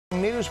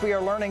news, we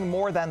are learning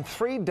more than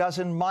 36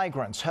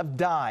 migrants have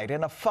died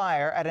in a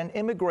fire at an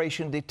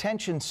immigration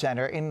detention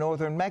center in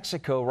northern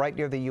Mexico, right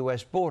near the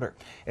U.S. border.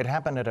 It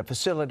happened at a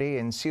facility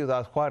in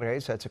Ciudad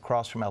Juarez, that's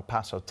across from El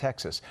Paso,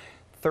 Texas.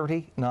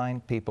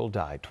 39 people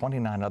died,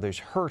 29 others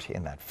hurt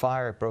in that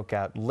fire. It broke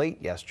out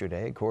late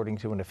yesterday, according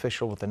to an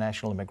official with the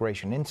National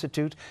Immigration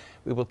Institute.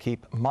 We will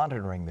keep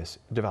monitoring this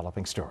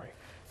developing story.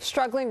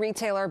 Struggling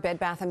retailer Bed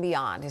Bath &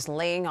 Beyond is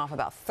laying off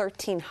about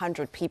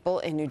 1,300 people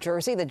in New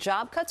Jersey. The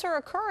job cuts are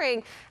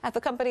occurring at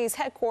the company's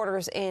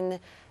headquarters in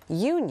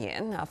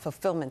Union, a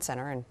fulfillment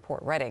center in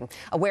Port Reading,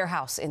 a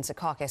warehouse in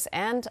Secaucus,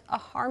 and a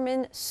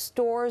Harmon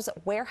Stores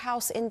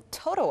warehouse in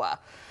Totowa.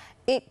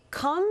 It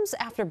comes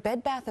after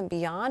Bed Bath &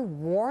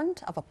 Beyond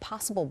warned of a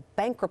possible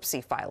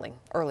bankruptcy filing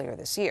earlier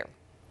this year.